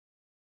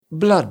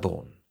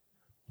Bloodborne.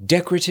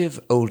 Decorative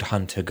old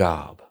hunter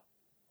garb.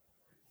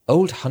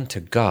 Old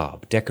hunter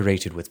garb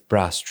decorated with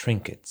brass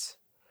trinkets.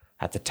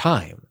 At the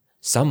time,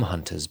 some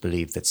hunters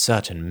believed that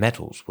certain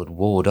metals would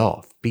ward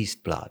off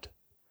beast blood.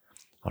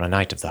 On a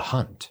night of the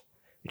hunt,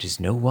 it is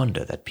no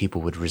wonder that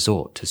people would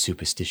resort to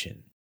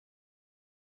superstition.